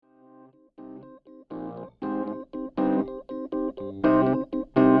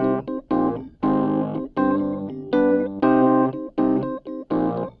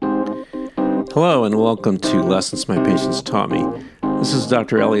Hello and welcome to Lessons My Patients Taught Me. This is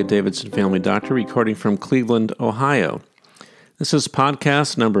Dr. Elliot Davidson, family doctor, recording from Cleveland, Ohio. This is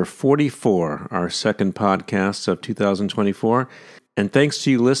podcast number 44, our second podcast of 2024. And thanks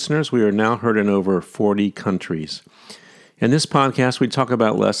to you listeners, we are now heard in over 40 countries. In this podcast, we talk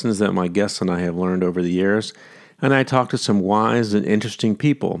about lessons that my guests and I have learned over the years, and I talk to some wise and interesting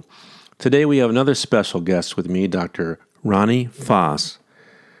people. Today we have another special guest with me, Dr. Ronnie Fass.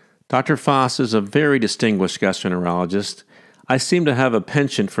 Dr. Fass is a very distinguished gastroenterologist. I seem to have a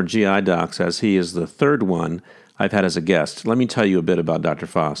penchant for GI docs, as he is the third one I've had as a guest. Let me tell you a bit about Dr.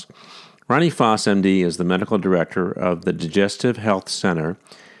 Fass. Ronnie Fass, MD, is the medical director of the Digestive Health Center,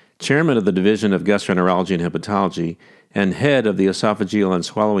 chairman of the Division of Gastroenterology and Hepatology, and head of the Esophageal and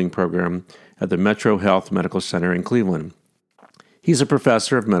Swallowing Program at the Metro Health Medical Center in Cleveland. He's a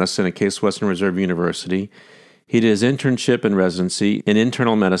professor of medicine at Case Western Reserve University. He did his internship and residency in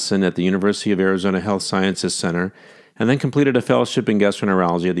internal medicine at the University of Arizona Health Sciences Center, and then completed a fellowship in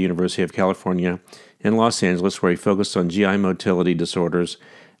gastroenterology at the University of California in Los Angeles, where he focused on GI motility disorders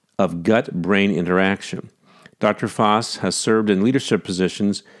of gut-brain interaction. Dr. Fass has served in leadership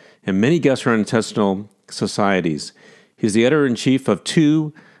positions in many gastrointestinal societies. He's the editor-in-chief of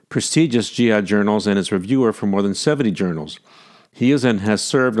 2 prestigious GI journals and is reviewer for more than 70 journals. He is and has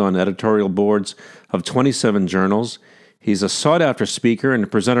served on editorial boards of 27 journals. He's a sought-after speaker and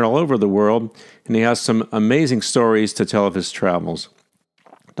presenter all over the world, and he has some amazing stories to tell of his travels.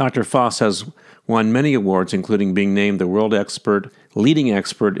 Dr. Fass has won many awards, including being named the world leading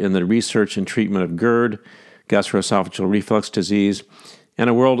expert in the research and treatment of GERD, Gastro-Esophageal Reflux Disease, and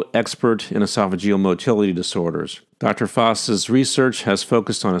a world expert in esophageal motility disorders. Dr. Fass's research has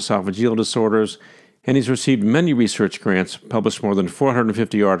focused on esophageal disorders, and he's received many research grants, published more than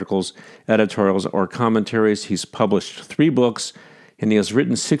 450 articles, editorials, or commentaries. He's published 3 books, and he has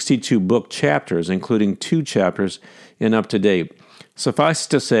written 62 book chapters, including 2 chapters in Up to Date. Suffice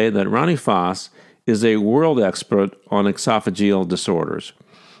to say that Ronnie Fass is a world expert on esophageal disorders.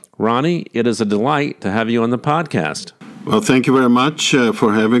 Ronnie, it is a delight to have you on the podcast. Well, thank you very much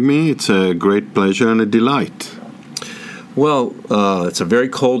for having me. It's a great pleasure and a delight. Well, it's a very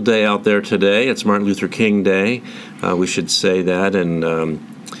cold day out there today. It's Martin Luther King Day. We should say that and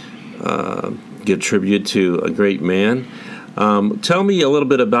give tribute to a great man. Tell me a little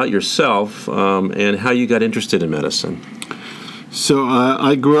bit about yourself and how you got interested in medicine. So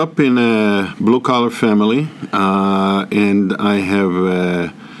I grew up in a blue-collar family, and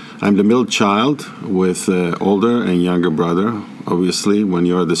I'm the middle child with older and younger brother. Obviously, when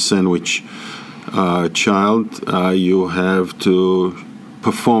you're the sandwich child, you have to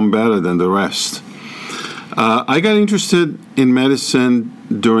perform better than the rest. I got interested in medicine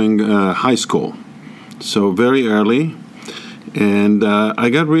during high school, so very early, and I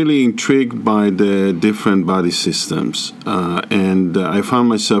got really intrigued by the different body systems, and I found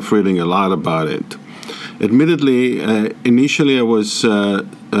myself reading a lot about it. Admittedly, initially I was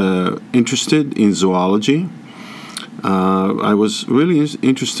interested in zoology. I was really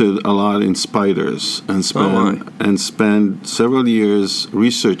interested a lot in spiders and spent several years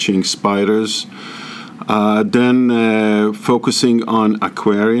researching spiders, then focusing on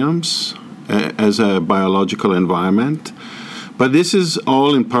aquariums as a biological environment. But this is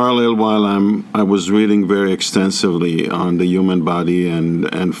all in parallel while I was reading very extensively on the human body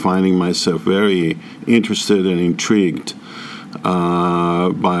and finding myself very interested and intrigued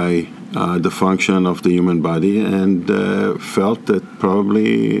by the function of the human body, and felt that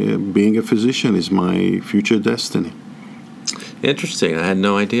probably being a physician is my future destiny. Interesting. I had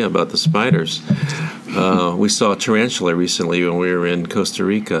no idea about the spiders. We saw a tarantula recently when we were in Costa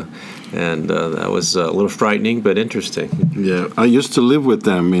Rica, and that was a little frightening but interesting. Yeah, I used to live with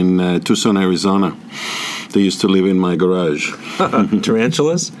them in Tucson, Arizona. They used to live in my garage.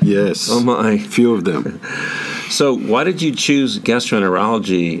 Tarantulas? Yes. Oh my. Few of them. So why did you choose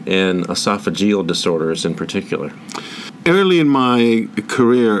gastroenterology and esophageal disorders in particular? Early in my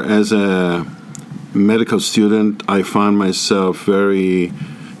career as a medical student, I found myself very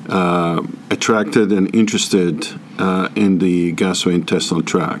attracted and interested in the gastrointestinal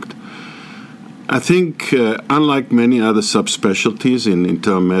tract. I think, unlike many other subspecialties in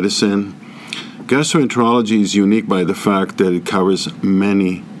internal medicine, gastroenterology is unique by the fact that it covers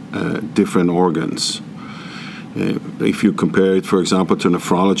many different organs. If you compare it, for example, to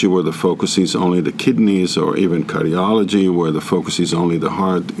nephrology, where the focus is only the kidneys, or even cardiology, where the focus is only the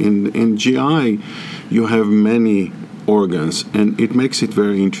heart, in GI, you have many organs, and it makes it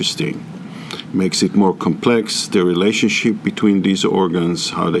very interesting. Makes it more complex, the relationship between these organs,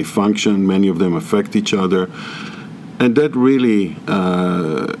 how they function, many of them affect each other, And that really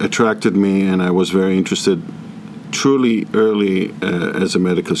attracted me, and I was very interested truly early as a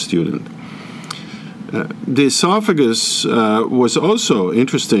medical student. The esophagus was also,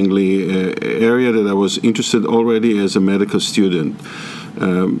 interestingly, an area that I was interested already as a medical student.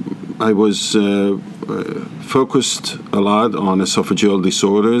 I was focused a lot on esophageal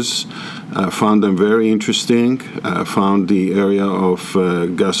disorders, found them very interesting, found the area of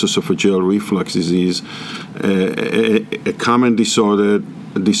Gastro-Esophageal Reflux Disease a common disorder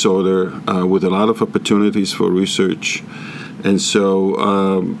with a lot of opportunities for research. And so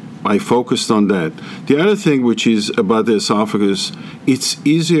I focused on that. The other thing which is about the esophagus, it's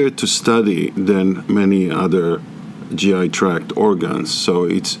easier to study than many other GI tract organs. So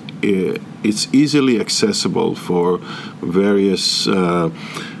it's easily accessible for various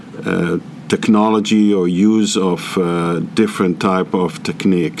technology or use of different type of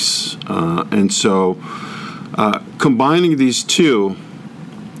techniques. And so combining these two,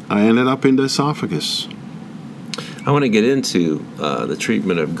 I ended up in the esophagus. I want to get into the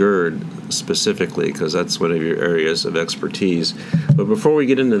treatment of GERD specifically because that's one of your areas of expertise. But before we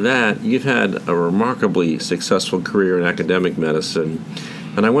get into that, you've had a remarkably successful career in academic medicine.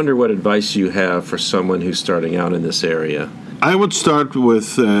 And I wonder what advice you have for someone who's starting out in this area. I would start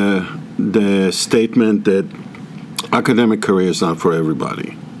with the statement that academic career is not for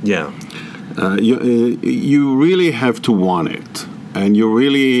everybody. Yeah. You really have to want it, and you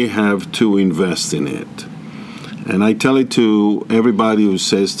really have to invest in it. And I tell it to everybody who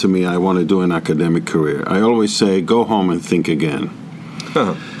says to me, I want to do an academic career. I always say, go home and think again.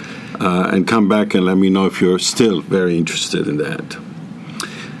 Huh. And come back and let me know if you're still very interested in that.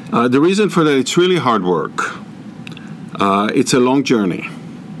 The reason for that, it's really hard work. It's a long journey.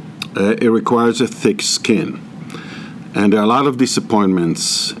 It requires a thick skin. And there are a lot of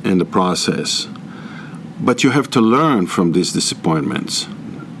disappointments in the process. But you have to learn from these disappointments,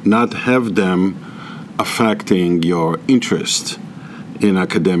 not have them affecting your interest in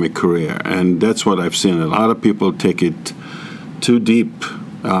academic career. And that's what I've seen. A lot of people take it too deep,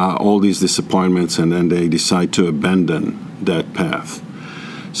 all these disappointments, and then they decide to abandon that path.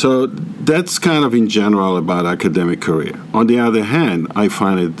 So that's kind of in general about academic career. On the other hand, I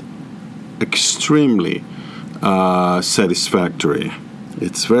find it extremely satisfactory.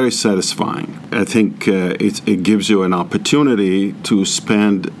 It's very satisfying. I think it gives you an opportunity to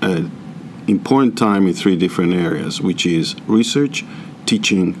spend important time in three different areas, which is research,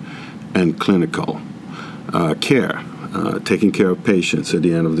 teaching, and clinical care, taking care of patients at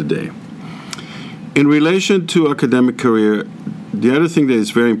the end of the day. In relation to academic career, the other thing that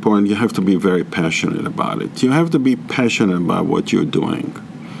is very important, you have to be very passionate about it. You have to be passionate about what you're doing.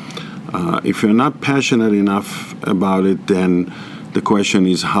 If you're not passionate enough about it, then the question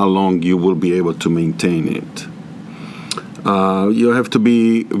is how long you will be able to maintain it. You have to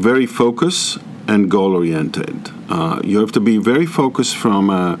be very focused and goal-oriented. You have to be very focused from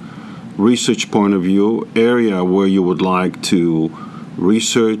a research point of view, area where you would like to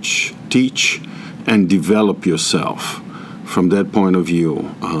research, teach, and develop yourself from that point of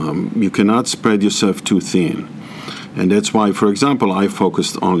view. You cannot spread yourself too thin. And that's why, for example, I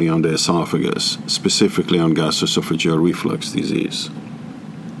focused only on the esophagus, specifically on Gastro-Esophageal Reflux Disease.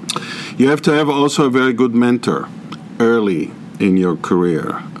 You have to have also a very good mentor early in your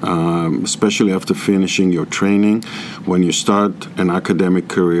career, especially after finishing your training. When you start an academic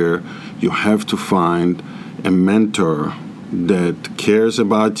career, you have to find a mentor that cares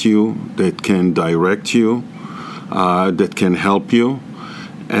about you, that can direct you, that can help you.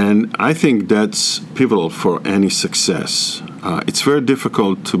 And I think that's pivotal for any success. It's very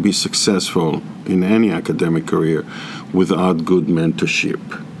difficult to be successful in any academic career without good mentorship.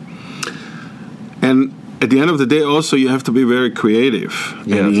 And at the end of the day, also, you have to be very creative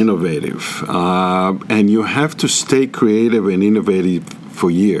and innovative. And you have to stay creative and innovative for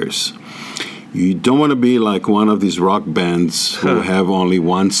years. You don't want to be like one of these rock bands who have only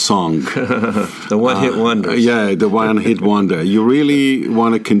one song. The one-hit wonder. Yeah, the one-hit wonder. You really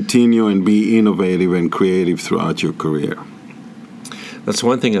want to continue and be innovative and creative throughout your career. That's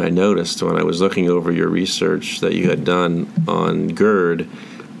one thing I noticed when I was looking over your research that you had done on GERD.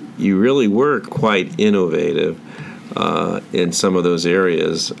 You really were quite innovative in some of those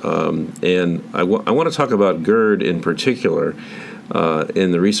areas. And I want to talk about GERD in particular.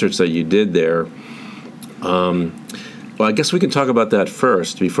 In the research that you did there. Well, I guess we can talk about that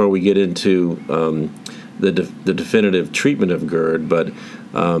first before we get into the definitive treatment of GERD. But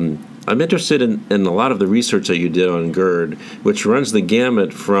I'm interested in a lot of the research that you did on GERD, which runs the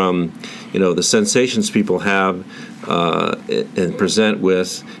gamut from, the sensations people have and present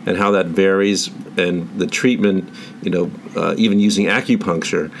with, and how that varies, and the treatment, even using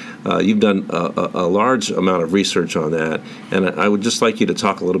acupuncture. You've done a large amount of research on that, and I would just like you to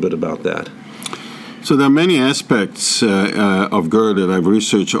talk a little bit about that. So there are many aspects of GERD that I've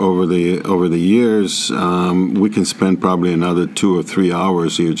researched over the years. We can spend probably another 2 or 3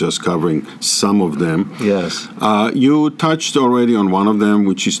 hours here just covering some of them. Yes. You touched already on one of them,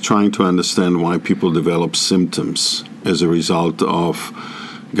 which is trying to understand why people develop symptoms as a result of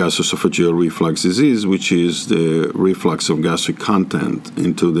Gastro-Esophageal Reflux Disease, which is the reflux of gastric content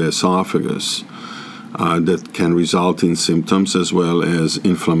into the esophagus. That can result in symptoms as well as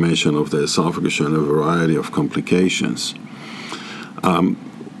inflammation of the esophagus and a variety of complications.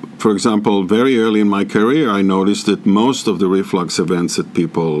 For example, very early in my career, I noticed that most of the reflux events that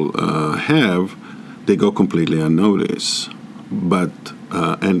people have, they go completely unnoticed. But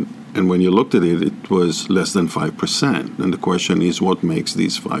and when you looked at it, it was less than 5%. And the question is, what makes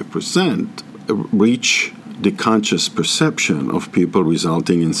these 5% reach the conscious perception of people,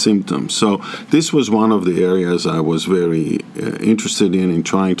 resulting in symptoms? So this was one of the areas I was very interested in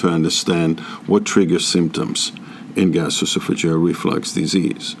trying to understand what triggers symptoms in Gastro-Esophageal Reflux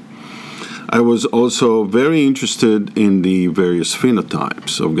Disease. I was also very interested in the various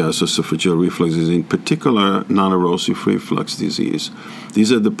phenotypes of Gastro-Esophageal Reflux Disease, in particular non-erosive reflux disease.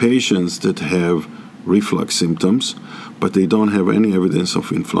 These are the patients that have reflux symptoms, but they don't have any evidence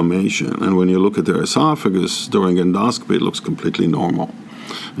of inflammation. And when you look at their esophagus during endoscopy, it looks completely normal.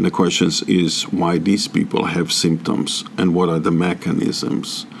 And the question is why these people have symptoms and what are the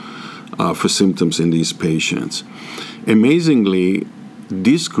mechanisms for symptoms in these patients. Amazingly,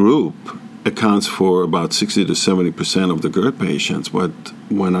 this group accounts for about 60 to 70% of the GERD patients, but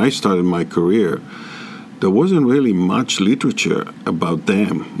when I started my career, there wasn't really much literature about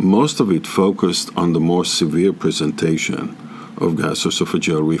them. Most of it focused on the more severe presentation of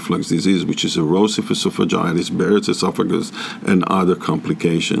Gastro-Esophageal Reflux Disease, which is erosive esophagitis, Barrett's esophagus, and other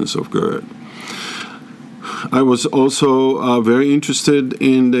complications of GERD. I was also very interested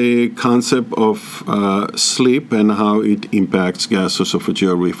in the concept of sleep and how it impacts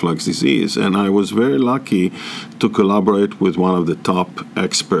Gastro-Esophageal Reflux Disease. And I was very lucky to collaborate with one of the top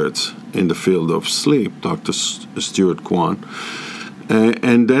experts in the field of sleep, Dr. Stuart Kwan.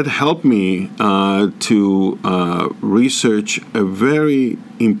 And that helped me to research a very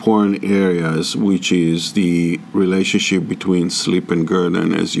important areas, which is the relationship between sleep and GERD.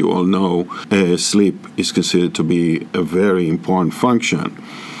 And as you all know, sleep is considered to be a very important function.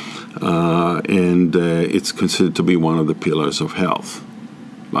 And it's considered to be one of the pillars of health,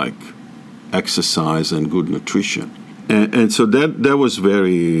 like exercise and good nutrition. And so that was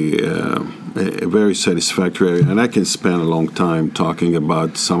very satisfactory, and I can spend a long time talking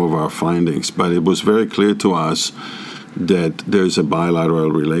about some of our findings, but it was very clear to us that there's a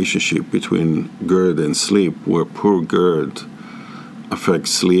bilateral relationship between GERD and sleep, where poor GERD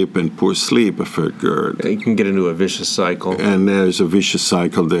affects sleep and poor sleep affect GERD. You can get into a vicious cycle. And there's a vicious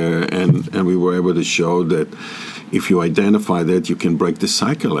cycle there, and we were able to show that if you identify that, you can break the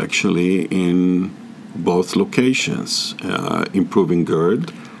cycle actually in both locations, improving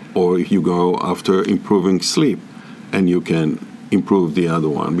GERD, or if you go after improving sleep, and you can improve the other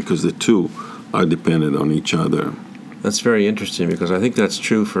one, because the two are dependent on each other. That's very interesting, because I think that's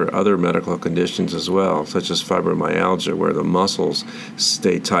true for other medical conditions as well, such as fibromyalgia, where the muscles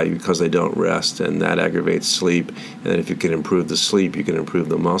stay tight because they don't rest, and that aggravates sleep. And if you can improve the sleep, you can improve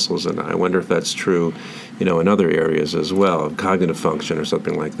the muscles. And I wonder if that's true, in other areas as well, of cognitive function or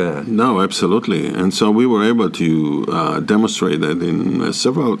something like that. No, absolutely. And so we were able to demonstrate that in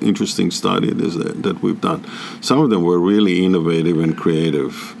several interesting studies that we've done. Some of them were really innovative and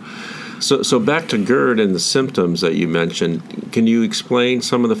creative. So back to GERD and the symptoms that you mentioned, can you explain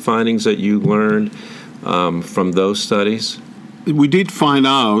some of the findings that you learned from those studies? We did find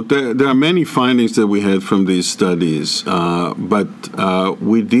out, there are many findings that we had from these studies, but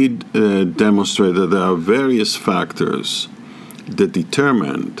we did demonstrate that there are various factors that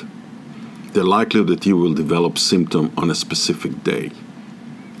determined the likelihood that you will develop symptom on a specific day.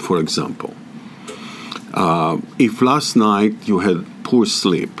 For example, if last night you had poor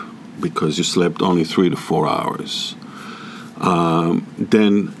sleep, because you slept only 3 to 4 hours,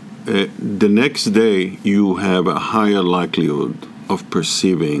 then the next day you have a higher likelihood of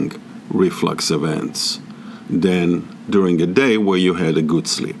perceiving reflux events than during a day where you had a good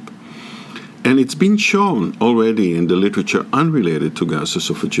sleep. And it's been shown already in the literature unrelated to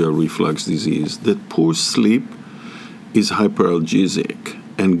Gastro-Esophageal Reflux Disease that poor sleep is hyperalgesic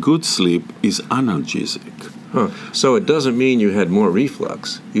and good sleep is analgesic. Huh. So it doesn't mean you had more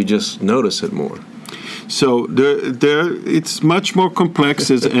reflux. You just notice it more. So it's much more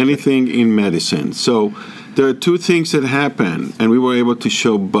complex as anything in medicine. So there are two things that happen, and we were able to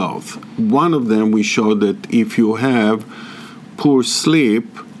show both. One of them, we showed that if you have poor sleep,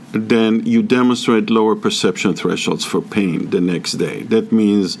 then you demonstrate lower perception thresholds for pain the next day. That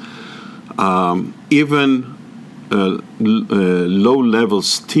means even low-level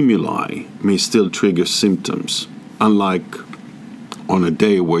stimuli may still trigger symptoms, unlike on a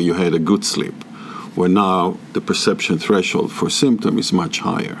day where you had a good sleep, where now the perception threshold for symptom is much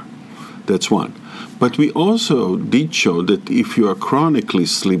higher. That's one. But we also did show that if you are chronically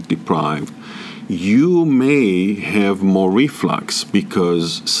sleep deprived, you may have more reflux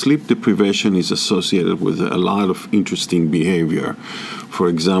because sleep deprivation is associated with a lot of interesting behavior. For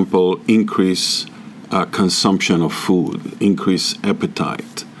example, increased consumption of food, increased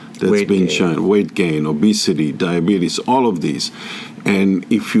appetite. That's been shown. Weight gain, obesity, diabetes, all of these.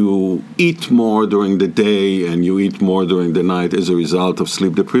 And if you eat more during the day and you eat more during the night as a result of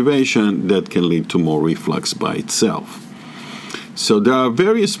sleep deprivation, that can lead to more reflux by itself. So there are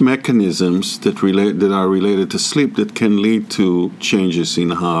various mechanisms that are related to sleep that can lead to changes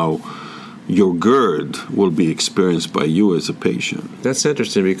in how your GERD will be experienced by you as a patient. That's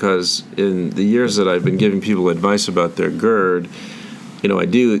interesting because in the years that I've been giving people advice about their GERD, I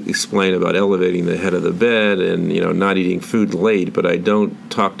do explain about elevating the head of the bed and, not eating food late, but I don't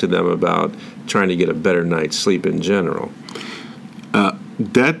talk to them about trying to get a better night's sleep in general.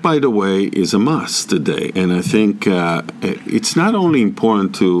 That, by the way, is a must today. And I think it's not only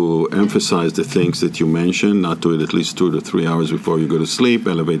important to emphasize the things that you mentioned, not to eat at least 2 to 3 hours before you go to sleep,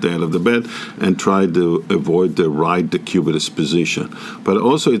 elevate the head of the bed, and try to avoid the right decubitus position. But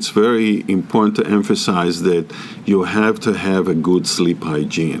also it's very important to emphasize that you have to have a good sleep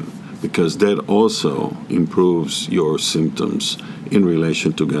hygiene, because that also improves your symptoms in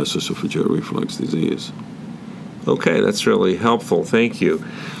relation to gastroesophageal reflux disease. Okay, that's really helpful. Thank you.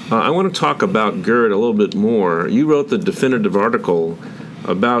 I want to talk about GERD a little bit more. You wrote the definitive article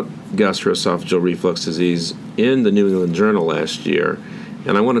about gastroesophageal reflux disease in the New England Journal last year,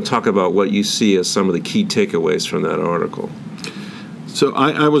 and I want to talk about what you see as some of the key takeaways from that article. So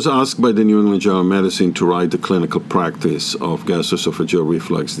I was asked by the New England Journal of Medicine to write the clinical practice of gastroesophageal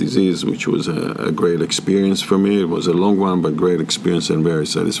reflux disease, which was a great experience for me. It was a long one, but great experience and very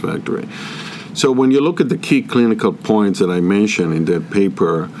satisfactory. So when you look at the key clinical points that I mentioned in that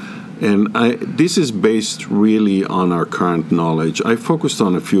paper, and this is based really on our current knowledge, I focused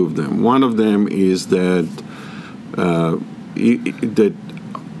on a few of them. One of them is that that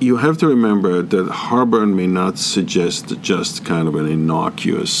you have to remember that heartburn may not suggest just kind of an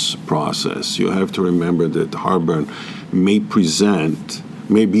innocuous process. You have to remember that heartburn may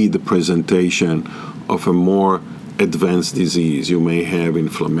be the presentation of a more advanced disease. You may have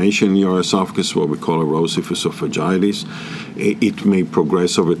inflammation in your esophagus, what we call erosive esophagitis. It may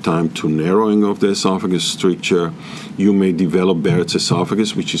progress over time to narrowing of the esophagus stricture. You may develop Barrett's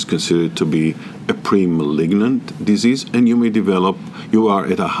esophagus, which is considered to be a pre-malignant disease, and you are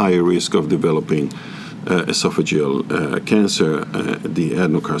at a higher risk of developing esophageal cancer, the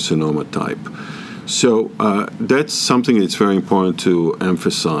adenocarcinoma type. So that's something that's very important to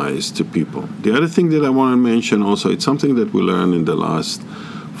emphasize to people. The other thing that I want to mention also, it's something that we learned in the last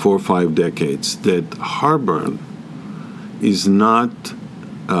 4 or 5 decades, that heartburn is not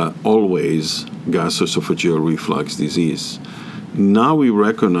always gastroesophageal reflux disease. Now we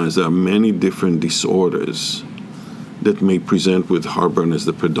recognize there are many different disorders that may present with heartburn as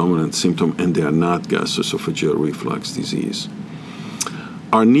the predominant symptom, and they are not gastroesophageal reflux disease.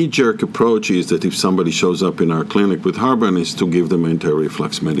 Our knee-jerk approach is that if somebody shows up in our clinic with heartburn, is to give them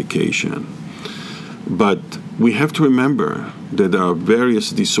anti-reflux medication. But we have to remember that there are various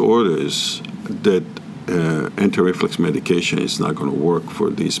disorders that anti-reflux medication is not going to work for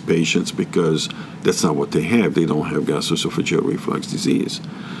these patients because that's not what they have. They don't have gastroesophageal reflux disease.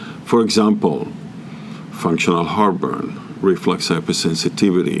 For example, functional heartburn, reflux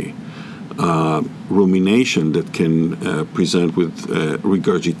hypersensitivity, rumination that can present with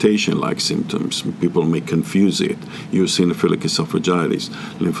regurgitation-like symptoms. People may confuse it. Eosinophilic esophagitis,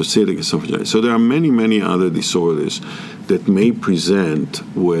 lymphocytic esophagitis. So there are many, many other disorders that may present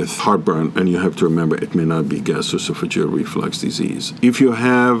with heartburn, and you have to remember it may not be gastroesophageal reflux disease. If you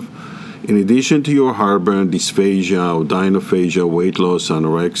have, in addition to your heartburn, dysphagia or dinophagia, weight loss,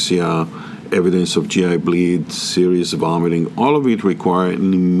 anorexia, evidence of GI bleed, serious vomiting, all of it require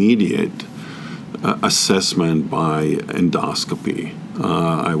an immediate assessment by endoscopy.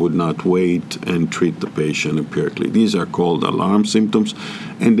 I would not wait and treat the patient empirically. These are called alarm symptoms,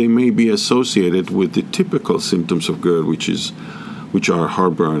 and they may be associated with the typical symptoms of GERD, which are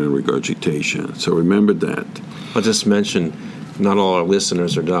heartburn and regurgitation. So remember that. I'll just mention, not all our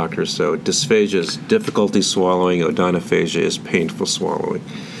listeners are doctors, so dysphagia is difficulty swallowing, odonophagia is painful swallowing.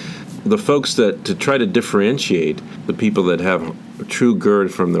 The folks to try to differentiate the people that have true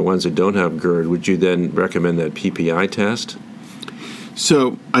GERD from the ones that don't have GERD, would you then recommend that PPI test?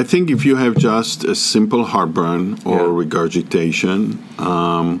 So I think if you have just a simple heartburn or regurgitation,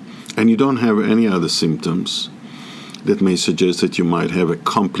 and you don't have any other symptoms that may suggest that you might have a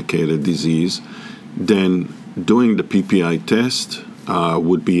complicated disease, then doing the PPI test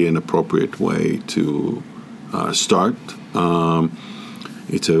would be an appropriate way to start.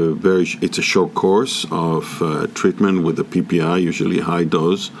 It's a short course of treatment with the PPI, usually high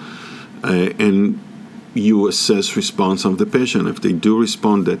dose, and you assess response of the patient. If they do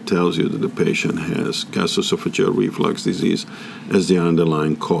respond, that tells you that the patient has Gastro-Esophageal Reflux Disease as the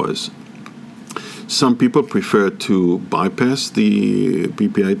underlying cause. Some people prefer to bypass the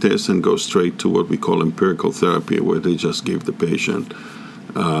PPI test and go straight to what we call empirical therapy, where they just give the patient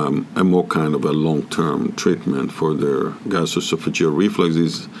a more kind of a long-term treatment for their Gastro-Esophageal Reflux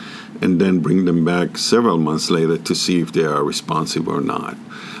Disease, and then bring them back several months later to see if they are responsive or not.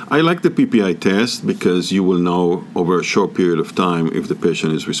 I like the PPI test because you will know over a short period of time if the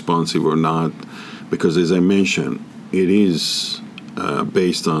patient is responsive or not, because as I mentioned, it is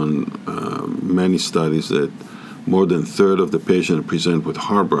based on many studies that more than a third of the patients present with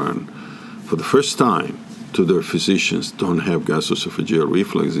heartburn for the first time to their physicians don't have Gastro-Esophageal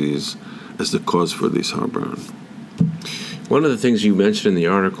Reflux Disease as the cause for this heartburn. One of the things you mentioned in the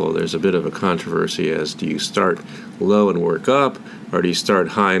article, there's a bit of a controversy as do you start low and work up, or do you start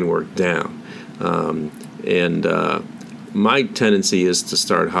high and work down? My tendency is to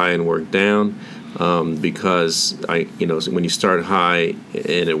start high and work down because when you start high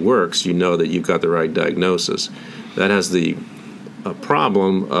and it works, you know that you've got the right diagnosis. That has the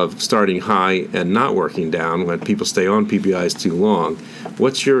problem of starting high and not working down when people stay on PPIs too long.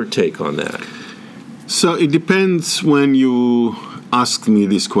 What's your take on that? So it depends when you ask me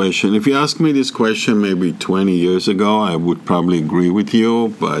this question. If you asked me this question maybe 20 years ago, I would probably agree with you.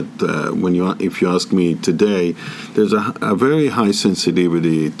 But if you ask me today, there's a very high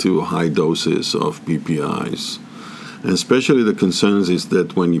sensitivity to high doses of PPIs. And especially the concerns is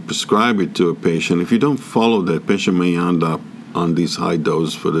that when you prescribe it to a patient, if you don't follow that, patient may end up on this high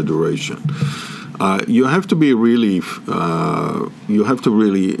dose for the duration. You have to really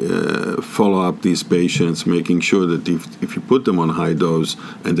follow up these patients, making sure that if you put them on high dose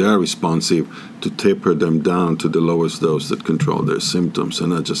and they are responsive, to taper them down to the lowest dose that control their symptoms, and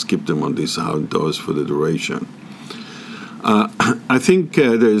not just keep them on this high dose for the duration. I think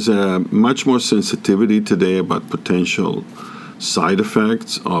there's much more sensitivity today about potential side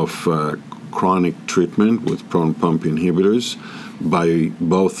effects of chronic treatment with proton pump inhibitors by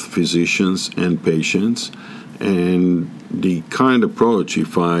both physicians and patients. And the current approach,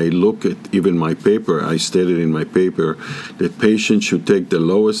 if I look at even my paper, I stated in my paper that patients should take the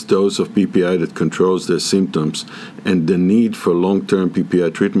lowest dose of PPI that controls their symptoms, and the need for long-term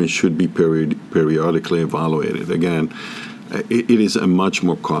PPI treatment should be periodically evaluated. Again, it is a much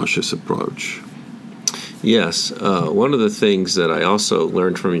more cautious approach. Yes. One of the things that I also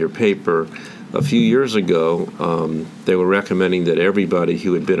learned from your paper a few years ago, they were recommending that everybody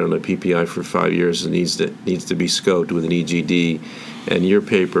who had been on a PPI for 5 years needs to be scoped with an EGD, and your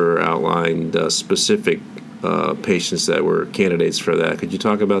paper outlined specific patients that were candidates for that. Could you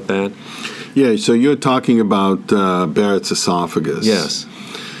talk about that? Yeah, so you're talking about Barrett's esophagus. Yes.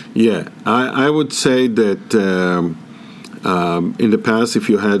 Yeah, I would say that in the past, if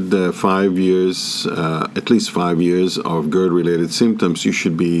you had 5 years, at least 5 years of GERD-related symptoms, you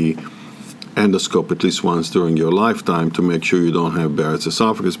should be endoscope at least once during your lifetime to make sure you don't have Barrett's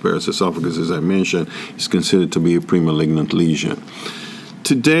esophagus. Barrett's esophagus, as I mentioned, is considered to be a premalignant lesion.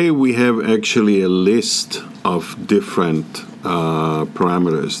 Today, we have actually a list of different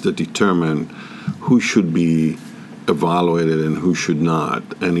parameters that determine who should be evaluated and who should not.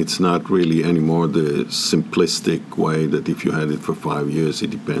 And it's not really anymore the simplistic way that if you had it for 5 years, it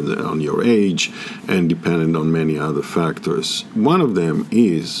depends on your age and dependent on many other factors. One of them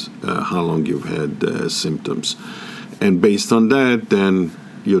is how long you've had symptoms. And based on that, then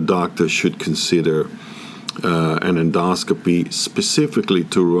your doctor should consider an endoscopy specifically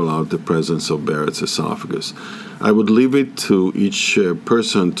to rule out the presence of Barrett's esophagus. I would leave it to each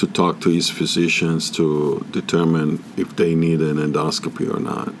person to talk to his physicians to determine if they need an endoscopy or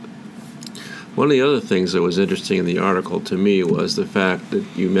not. One of the other things that was interesting in the article to me was the fact that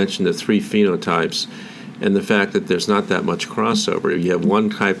you mentioned the 3 phenotypes and the fact that there's not that much crossover. If you have one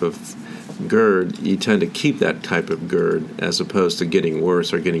type of GERD, you tend to keep that type of GERD as opposed to getting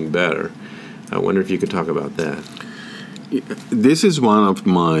worse or getting better. I wonder if you could talk about that. This is one of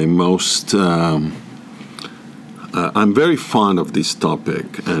my most... I'm very fond of this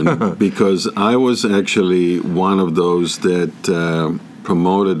topic, and because I was actually one of those that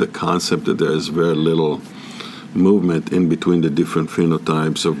promoted the concept that there is very little movement in between the different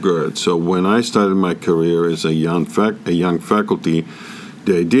phenotypes of GERD. So when I started my career as a young faculty,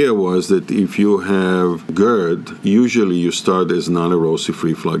 the idea was that if you have GERD, usually you start as non-erosive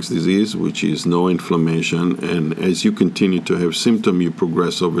reflux disease, which is no inflammation, and as you continue to have symptoms, you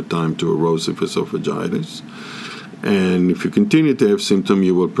progress over time to erosive esophagitis. And if you continue to have symptoms,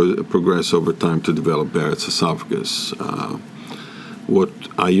 you will progress over time to develop Barrett's esophagus, what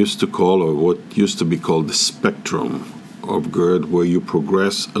I used to call, or what used to be called, the spectrum of GERD, where you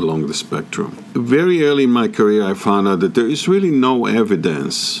progress along the spectrum. Very early in my career, I found out that there is really no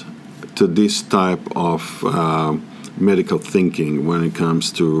evidence to this type of medical thinking when it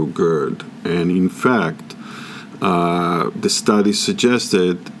comes to GERD. And in fact, the study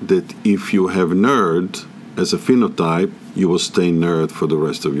suggested that if you have NERD as a phenotype, you will stay NERD for the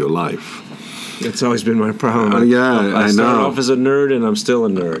rest of your life. It's always been my problem. I started know. off as a nerd, and I'm still a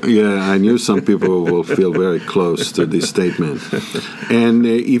nerd. Yeah, I knew some people will feel very close to this statement. And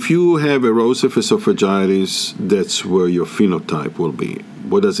if you have erosive esophagitis, that's where your phenotype will be.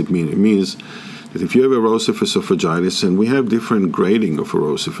 What does it mean? It means that if you have erosive esophagitis, and we have different grading of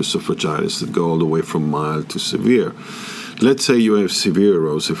erosive esophagitis that go all the way from mild to severe. Let's say you have severe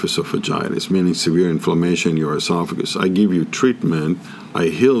erosive esophagitis, meaning severe inflammation in your esophagus. I give you treatment, I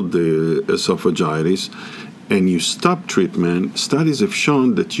heal the esophagitis, and you stop treatment. Studies have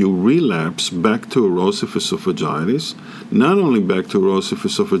shown that you relapse back to erosive esophagitis. Not only back to erosive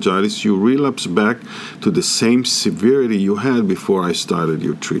esophagitis, you relapse back to the same severity you had before I started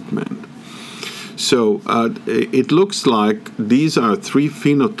your treatment. So it looks like these are 3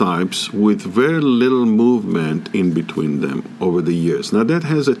 phenotypes with very little movement in between them over the years. Now, that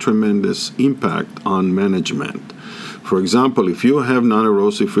has a tremendous impact on management. For example, if you have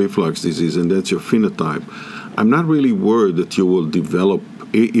non-erosive reflux disease and that's your phenotype, I'm not really worried that you will develop.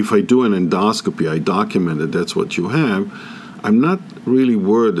 If I do an endoscopy, I document that that's what you have. I'm not really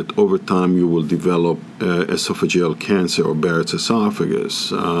worried that over time you will develop esophageal cancer or Barrett's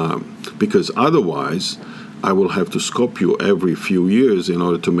esophagus, because otherwise I will have to scope you every few years in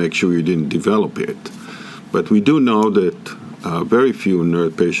order to make sure you didn't develop it. But we do know that very few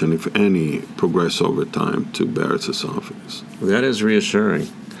NERD patients, if any, progress over time to Barrett's esophagus. That is reassuring.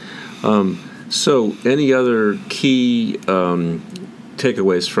 So any other key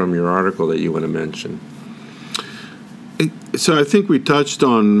takeaways from your article that you want to mention? So I think we touched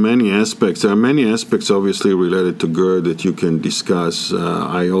on many aspects. There are many aspects obviously related to GERD that you can discuss.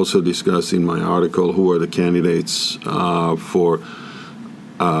 I also discuss in my article who are the candidates for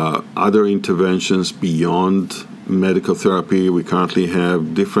other interventions beyond medical therapy. We currently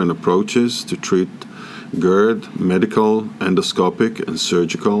have different approaches to treat GERD: medical, endoscopic, and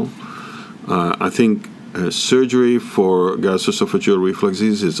surgical. I think surgery for gastro-esophageal reflux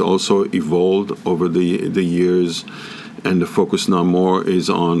disease has also evolved over the years, and the focus now more is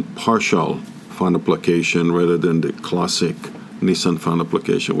on partial fundoplication rather than the classic Nissen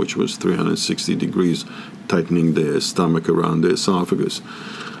fundoplication, which was 360 degrees, tightening the stomach around the esophagus.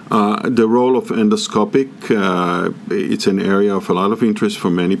 The role of endoscopic, it's an area of a lot of interest for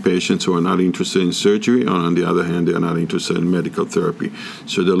many patients who are not interested in surgery, and on the other hand, they are not interested in medical therapy.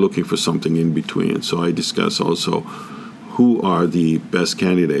 So they're looking for something in between. So I discuss also who are the best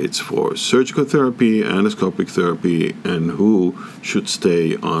candidates for surgical therapy, endoscopic therapy, and who should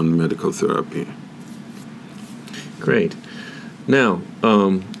stay on medical therapy. Great. Now,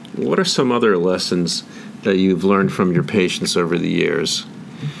 what are some other lessons that you've learned from your patients over the years?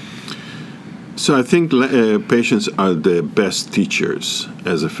 So I think patients are the best teachers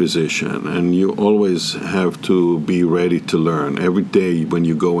as a physician, and you always have to be ready to learn. Every day when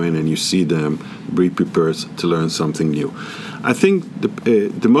you go in and you see them, be prepared to learn something new. I think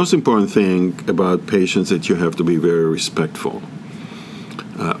the most important thing about patients is that you have to be very respectful.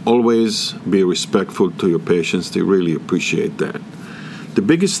 Always be respectful to your patients. They really appreciate that. The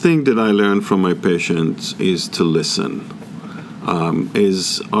biggest thing that I learned from my patients is to listen.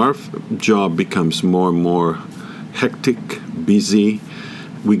 As our job becomes more and more hectic, busy,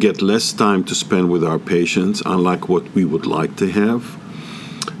 we get less time to spend with our patients, unlike what we would like to have.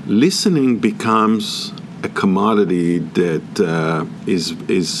 Listening becomes a commodity that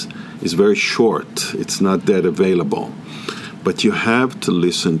is is very short. It's not that available. But you have to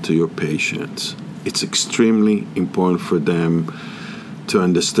listen to your patients. It's extremely important for them to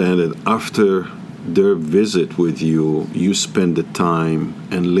understand that after their visit with you, you spend the time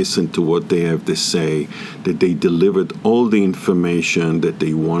and listen to what they have to say, that they delivered all the information that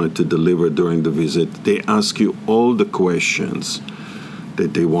they wanted to deliver during the visit. They ask you all the questions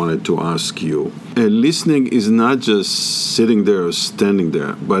that they wanted to ask you. And listening is not just sitting there or standing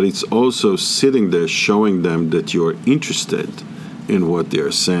there, but it's also sitting there showing them that you're interested in what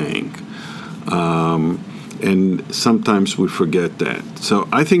they're saying. And sometimes we forget that. So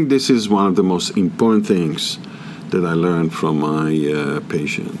I think this is one of the most important things that I learned from my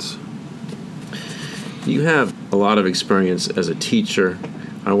patients. You have a lot of experience as a teacher.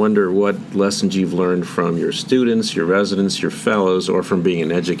 I wonder what lessons you've learned from your students, your residents, your fellows, or from being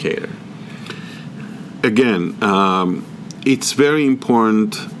an educator. Again, it's very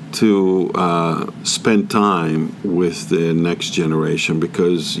important to spend time with the next generation,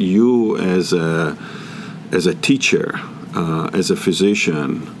 because you as a teacher, as a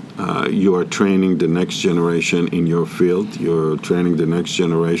physician, you are training the next generation in your field. You're training the next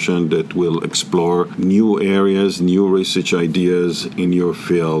generation that will explore new areas, new research ideas in your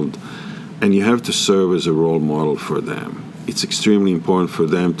field, and you have to serve as a role model for them. It's extremely important for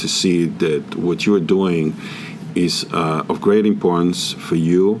them to see that what you're doing is of great importance for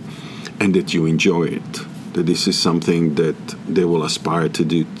you and that you enjoy it, that this is something that they will aspire to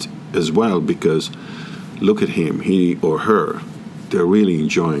do as well, because look at him, he or her, they're really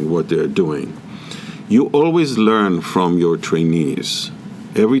enjoying what they're doing. You always learn from your trainees.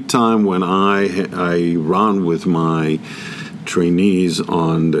 Every time when I run with my trainees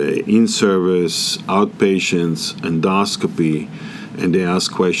on the in-service, outpatients, endoscopy, and they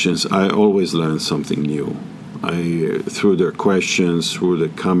ask questions, I always learn something new. Through their questions, through the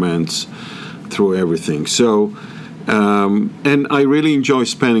comments, through everything. So, and I really enjoy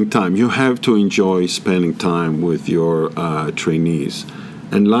spending time. You have to enjoy spending time with your trainees.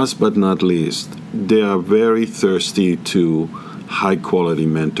 And last but not least, they are very thirsty to high-quality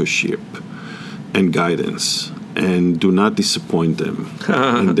mentorship and guidance. And do not disappoint them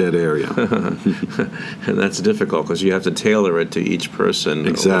in that area. And that's difficult because you have to tailor it to each person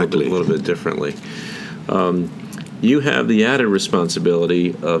exactly. a little bit differently. You have the added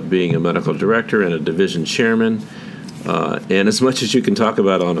responsibility of being a medical director and a division chairman. And as much as you can talk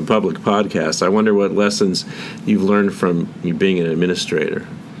about on a public podcast, I wonder what lessons you've learned from you being an administrator.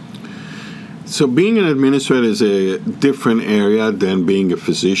 So being an administrator is a different area than being a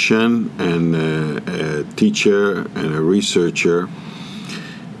physician and a teacher and a researcher.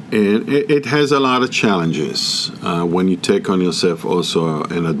 And it has a lot of challenges when you take on yourself also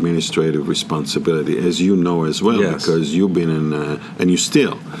an administrative responsibility, as you know as well, yes. Because you've been in, and you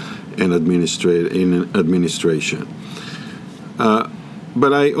still in administration.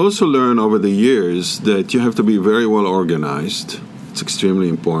 But I also learned over the years that you have to be very well organized. It's extremely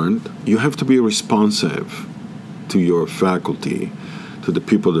important. You have to be responsive to your faculty, to the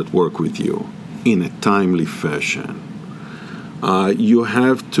people that work with you, in a timely fashion. You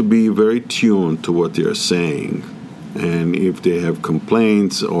have to be very tuned to what they're saying. And if they have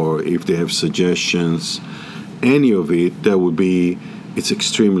complaints or if they have suggestions, any of it, it's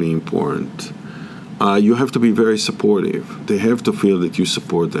extremely important. You have to be very supportive. They have to feel that you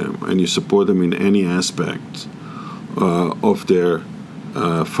support them, and you support them in any aspect of their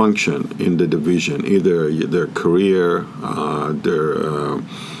function in the division, either their career, their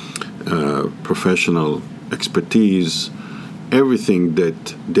professional expertise, everything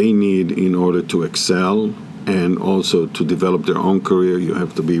that they need in order to excel and also to develop their own career. You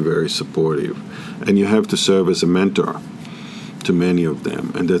have to be very supportive, and you have to serve as a mentor to many of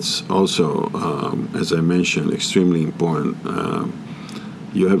them, and that's also, as I mentioned, extremely important.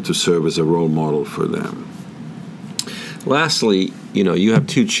 You have to serve as a role model for them. Lastly, you have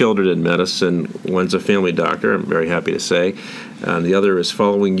two children in medicine. One's a family doctor, I'm very happy to say, and the other is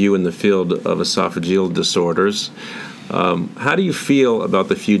following you in the field of esophageal disorders. How do you feel about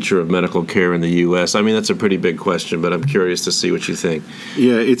the future of medical care in the U.S.? I mean, that's a pretty big question, but I'm curious to see what you think.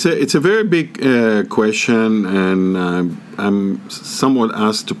 Yeah, it's a very big question, and I'm somewhat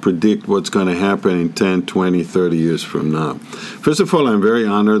asked to predict what's going to happen in 10, 20, 30 years from now. First of all, I'm very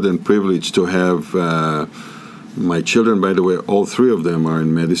honored and privileged to have my children. By the way, all three of them are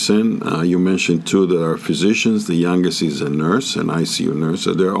in medicine. You mentioned two that are physicians. The youngest is a nurse, an ICU nurse,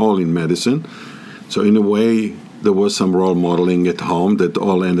 so they're all in medicine. So in a way, there was some role modeling at home that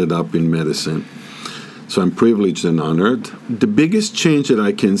all ended up in medicine. So I'm privileged and honored. The biggest change that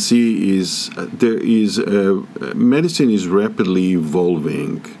I can see is medicine is rapidly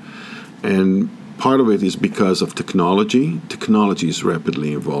evolving. And part of it is because of technology. Technology is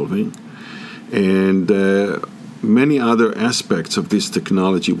rapidly evolving. And many other aspects of this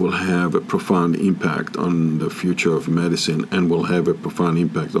technology will have a profound impact on the future of medicine and will have a profound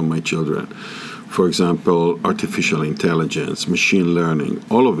impact on my children. For example, artificial intelligence, machine learning,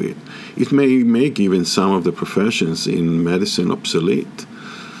 all of it. It may make even some of the professions in medicine obsolete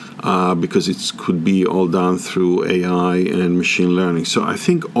because it could be all done through AI and machine learning. So I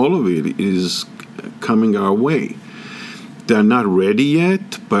think all of it is coming our way. They're not ready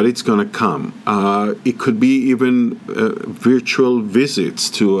yet, but it's going to come. It could be even virtual visits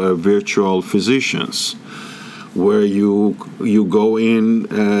to virtual physicians, where you go in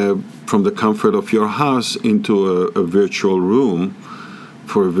from the comfort of your house into a virtual room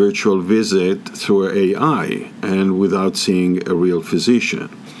for a virtual visit through AI and without seeing a real physician.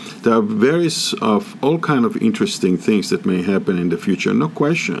 There are various of all kind of interesting things that may happen in the future. No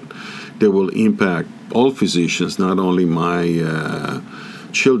question, they will impact all physicians, not only my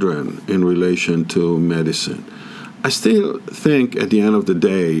children, in relation to medicine. I still think at the end of the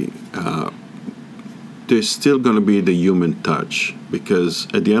day, there's still going to be the human touch, because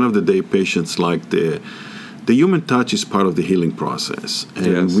at the end of the day, patients like the human touch is part of the healing process, and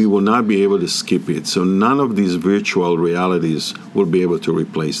yes, we will not be able to skip it. So none of these virtual realities will be able to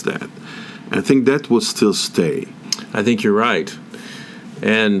replace that. I think that will still stay. I think you're right.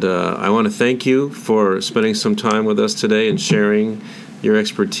 And I want to thank you for spending some time with us today and sharing your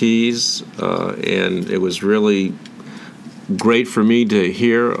expertise. And it was really great for me to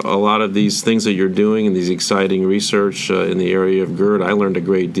hear a lot of these things that you're doing and these exciting research in the area of GERD. I learned a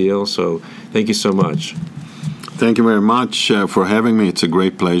great deal, so thank you so much. Thank you very much for having me. It's a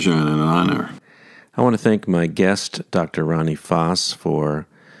great pleasure and an honor. I want to thank my guest, Dr. Ronnie Fass, for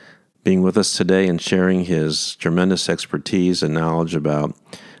being with us today and sharing his tremendous expertise and knowledge about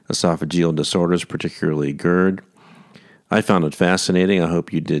esophageal disorders, particularly GERD. I found it fascinating. I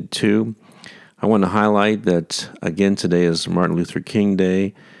hope you did too. I want to highlight that, again, today is Martin Luther King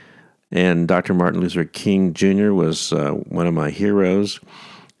Day, and Dr. Martin Luther King Jr. was one of my heroes.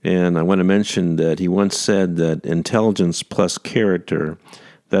 And I want to mention that he once said that intelligence plus character,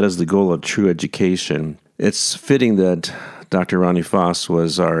 that is the goal of true education. It's fitting that Dr. Ronnie Fass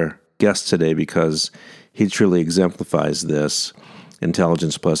was our guest today because he truly exemplifies this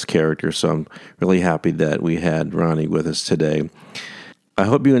intelligence plus character. So I'm really happy that we had Ronnie with us today. I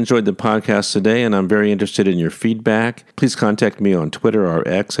hope you enjoyed the podcast today, and I'm very interested in your feedback. Please contact me on Twitter or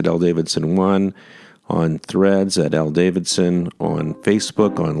X at LDavidson1, on Threads at LDavidson, on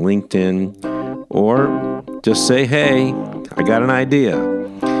Facebook, on LinkedIn, or just say, hey, I got an idea.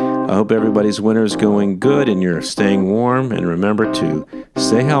 I hope everybody's winter is going good and you're staying warm, and remember to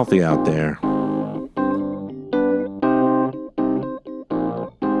stay healthy out there.